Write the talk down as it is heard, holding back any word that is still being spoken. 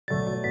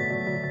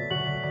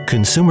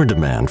Consumer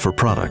demand for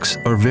products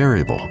are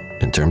variable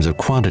in terms of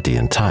quantity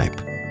and type.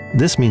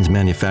 This means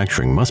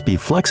manufacturing must be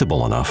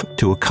flexible enough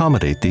to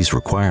accommodate these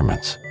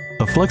requirements.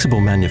 A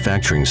flexible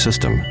manufacturing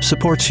system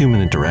supports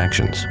human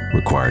interactions,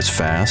 requires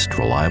fast,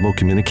 reliable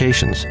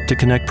communications to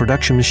connect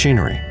production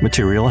machinery,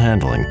 material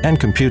handling, and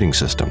computing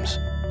systems.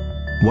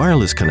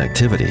 Wireless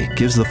connectivity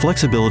gives the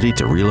flexibility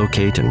to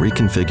relocate and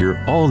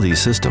reconfigure all of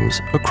these systems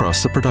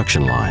across the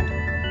production line.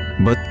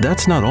 But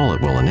that's not all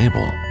it will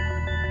enable.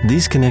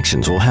 These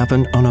connections will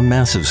happen on a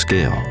massive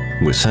scale,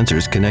 with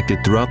sensors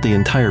connected throughout the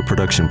entire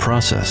production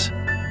process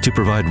to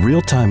provide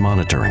real-time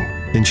monitoring,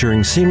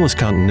 ensuring seamless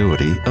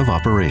continuity of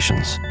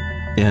operations.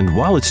 And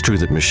while it's true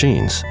that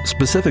machines,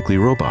 specifically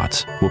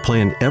robots, will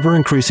play an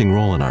ever-increasing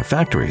role in our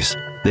factories,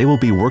 they will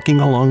be working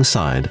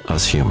alongside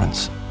us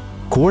humans.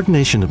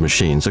 Coordination of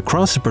machines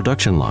across the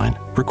production line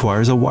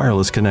requires a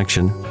wireless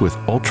connection with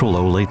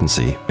ultra-low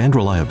latency and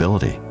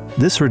reliability.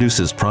 This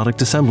reduces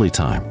product assembly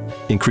time,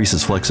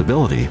 increases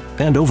flexibility,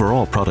 and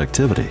overall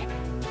productivity.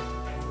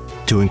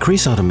 To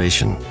increase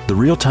automation, the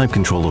real-time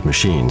control of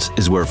machines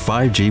is where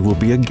 5G will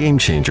be a game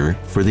changer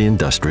for the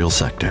industrial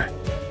sector.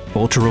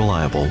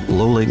 Ultra-reliable,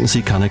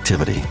 low-latency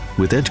connectivity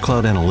with edge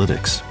cloud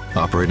analytics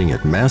operating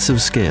at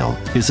massive scale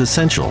is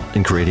essential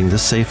in creating the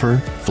safer,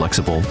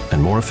 flexible,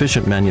 and more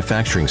efficient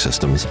manufacturing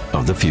systems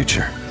of the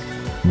future.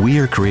 We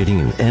are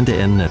creating an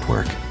end-to-end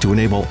network to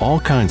enable all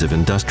kinds of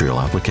industrial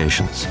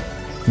applications.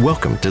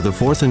 Welcome to the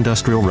fourth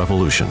industrial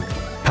revolution,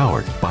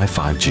 powered by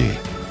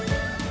 5G.